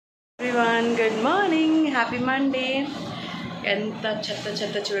Everyone, good morning. Happy Monday. ఎంత చెత్త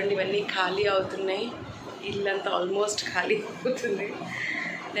చెత్త చూడండి, ఇవన్నీ ఖాళీ అవుతున్నాయి. ఇల్లంతా ఆల్మోస్ట్ ఖాళీ అవుతుంది.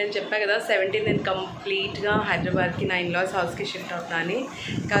 నేను చెప్పాను కదా 17 నేను కంప్లీట్గా హైదరాబాద్కి నా ఇన్లాస్ హౌస్కి షిఫ్ట్ అవుతాను.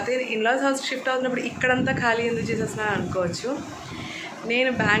 కాకపోతే ఇన్లాస్ హౌస్కి షిఫ్ట్ అవుతున్నప్పుడు ఇక్కడంతా ఖాళీ ఎందుకు చేసేస్తున్నాను అనుకోవచ్చు. నేను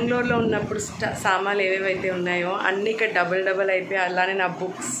బెంగళూరులో ఉన్నప్పుడు సామాన్లు ఏవేవైతే ఉన్నాయో అన్నీ ఇక్కడ డబుల్ అయిపోయి, అలానే నా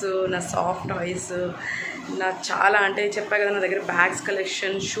బుక్స్, నా సాఫ్ట్ టాయ్స్, నా చాలా అంటే చెప్పా కదా, నా దగ్గర bags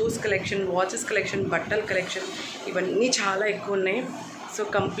collection, shoes collection, watches collection, బట్టల కలెక్షన్, ఇవన్నీ చాలా ఎక్కువ ఉన్నాయి. సో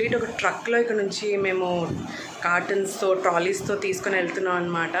కంప్లీట్ ఒక ట్రక్లో ఇక్కడ నుంచి మేము కార్టన్స్తో ట్రాలీస్తో తీసుకొని వెళ్తున్నాం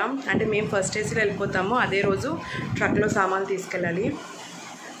అనమాట. అంటే మేము ఫస్ట్ ఏసీలో వెళ్ళిపోతాము, అదే రోజు ట్రక్లో సామాన్లు తీసుకెళ్ళాలి.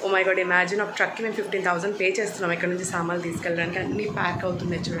 ఓ మై గాడ్, ఇమాజిన్ ఒక ట్రక్కి మేము 15,000 పే చేస్తున్నాం ఇక్కడ నుంచి సామాన్లు తీసుకెళ్ళడానికి. అన్నీ ప్యాక్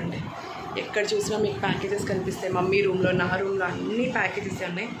అవుతున్నాయి చూడండి, ఎక్కడ చూసినా మీకు ప్యాకేజెస్ కనిపిస్తాయి. మమ్మీ రూమ్లో, నా రూమ్లో అన్నీ ప్యాకేజెస్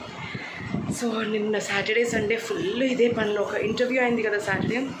ఉన్నాయి. సో నిన్న సాటర్డే సండే ఫుల్ ఇదే పనిలో, ఒక ఇంటర్వ్యూ అయింది కదా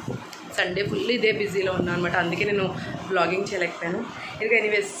సండే ఫుల్ ఇదే బిజీలో ఉన్నాను అనమాట. అందుకే నేను బ్లాగింగ్ చేయలేకపోయాను. ఇంకా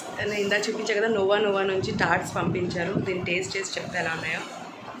ఎనీవేస్, నేను ఇందాక చూపించా కదా, నోవా నుంచి టార్ట్స్ పంపించారు. దీన్ని టేస్ట్ చేసి చెప్తే ఎలా ఉన్నాయో.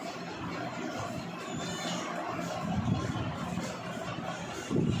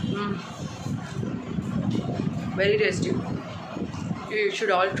 Very tasty, you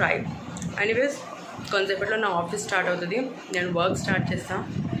should all try. Anyways, కొంతసేపట్లో నా ఆఫీస్ స్టార్ట్ అవుతుంది, నేను వర్క్ స్టార్ట్ చేస్తాను.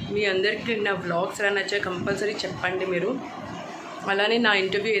 మీ అందరికీ నా వ్లాగ్స్ ఎలా నచ్చాయో కంపల్సరీ చెప్పండి మీరు. అలానే నా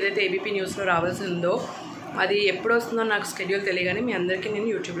ఇంటర్వ్యూ ఏదైతే ఏబీపీ న్యూస్లో రావాల్సి ఉందో అది ఎప్పుడు వస్తుందో నాకు స్కెడ్యూల్ తెలియగానే మీ అందరికీ నేను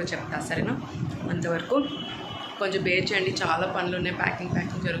యూట్యూబ్లో చెప్తాను, సరేనా? అంతవరకు కొంచెం బేర్ చేయండి, చాలా పనులు ఉన్నాయి,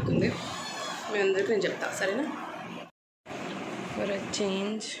 ప్యాకింగ్ జరుగుతుంది. మీ అందరికీ నేను చెప్తాను, సరేనా? ఫర్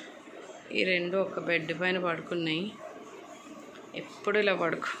చేంజ్ ఈ రెండు ఒక బెడ్ పైన పడుకున్నాయి. ఎప్పుడు ఇలా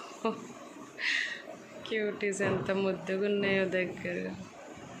పడుకో, క్యూటీస్ ఎంత ముద్దుగా ఉన్నాయో దగ్గర.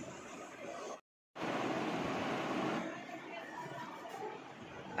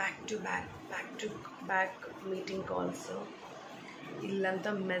 Back to back meeting calls.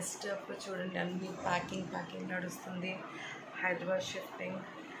 ఇల్లంతా మెస్డ్ అప్ చూడండి, అన్నీ ప్యాకింగ్ నడుస్తుంది. హైదరాబాద్ షిఫ్టింగ్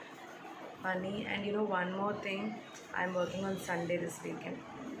పని. And you know one more thing, I'm working on Sunday this weekend.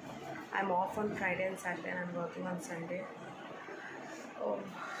 I'm of on Friday and Saturday and working on Sunday.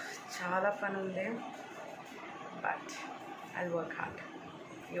 చాలా పని ఉంది, but I work hard.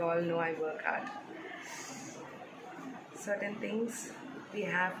 You all know I work hard. Certain things we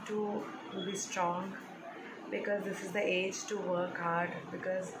have to be strong, because this is the age to work hard.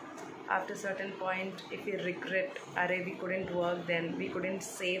 Because after certain point, if we regret, array we couldn't work then, we couldn't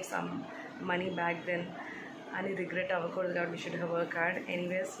save some money back then, ani regret avakoodu kabatti we should have work hard.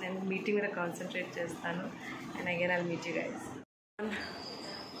 Anyways, నేను meeting మీద concentrate చేస్తాను. and again I'll meet you guys.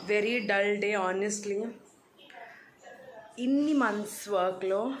 Very dull day honestly. Inni months work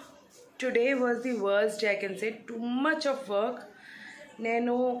lo today was the worst day, I can say. Too much of work.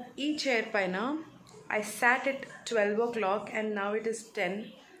 నేను ఈ chair పైన I sat at 12 o'clock and now it is 10.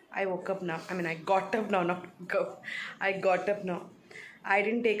 I woke up now. I got up now, not go. I got up now. I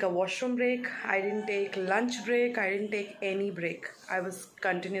didn't take a washroom break. I didn't take lunch break. I didn't take any break. I was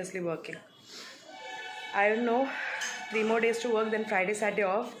continuously working. I don't know, 3 more days to work, then Friday, Saturday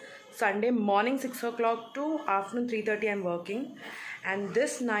off. Sunday morning 6 o'clock to afternoon 3:30 I'm working. And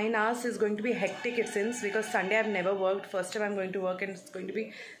this 9 hours is going to be hectic, it seems, because Sunday I've never worked. First time I'm going to work, and it's going to be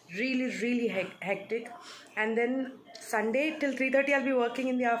really hectic. And then Sunday till 3:30 I'll be working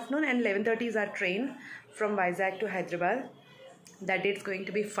in the afternoon, and 11:30 is our train from Vizag to Hyderabad. That day it's going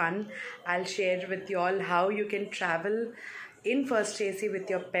to be fun. I'll share with you all how you can travel in first AC with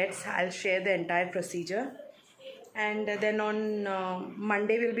your pets. I'll share the entire procedure. And then on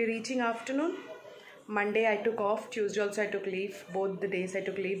Monday we'll be reaching afternoon. Monday I took off, Tuesday also I took leave. Both the days I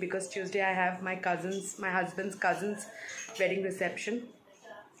took leave because Tuesday I have my husband's cousin's wedding reception.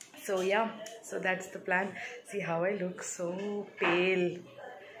 So yeah, so that's the plan. See how I look, so pale.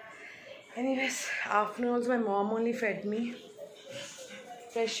 Anyways, afternoon also my mom only fed me.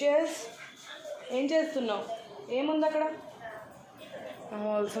 Precious, ఏం చేస్తున్నావు? ఏముంది అక్కడ?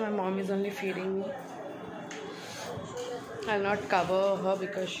 Also my mom is only feeding me. I'll not cover her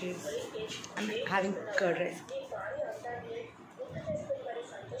because I'm having curd rice.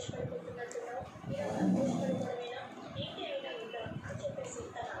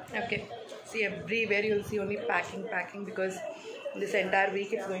 Okay, see, everywhere you'll see only packing, because this entire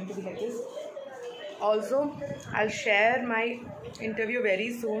week it's going to be like this. Also, I'll share my interview very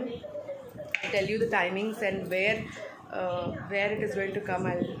soon. I'll tell you the timings and where it is going to come.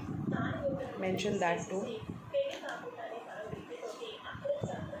 I'll mention that too.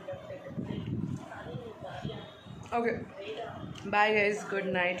 Okay, bye guys, good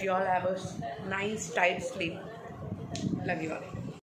night. You all have a nice tight sleep. Love you all.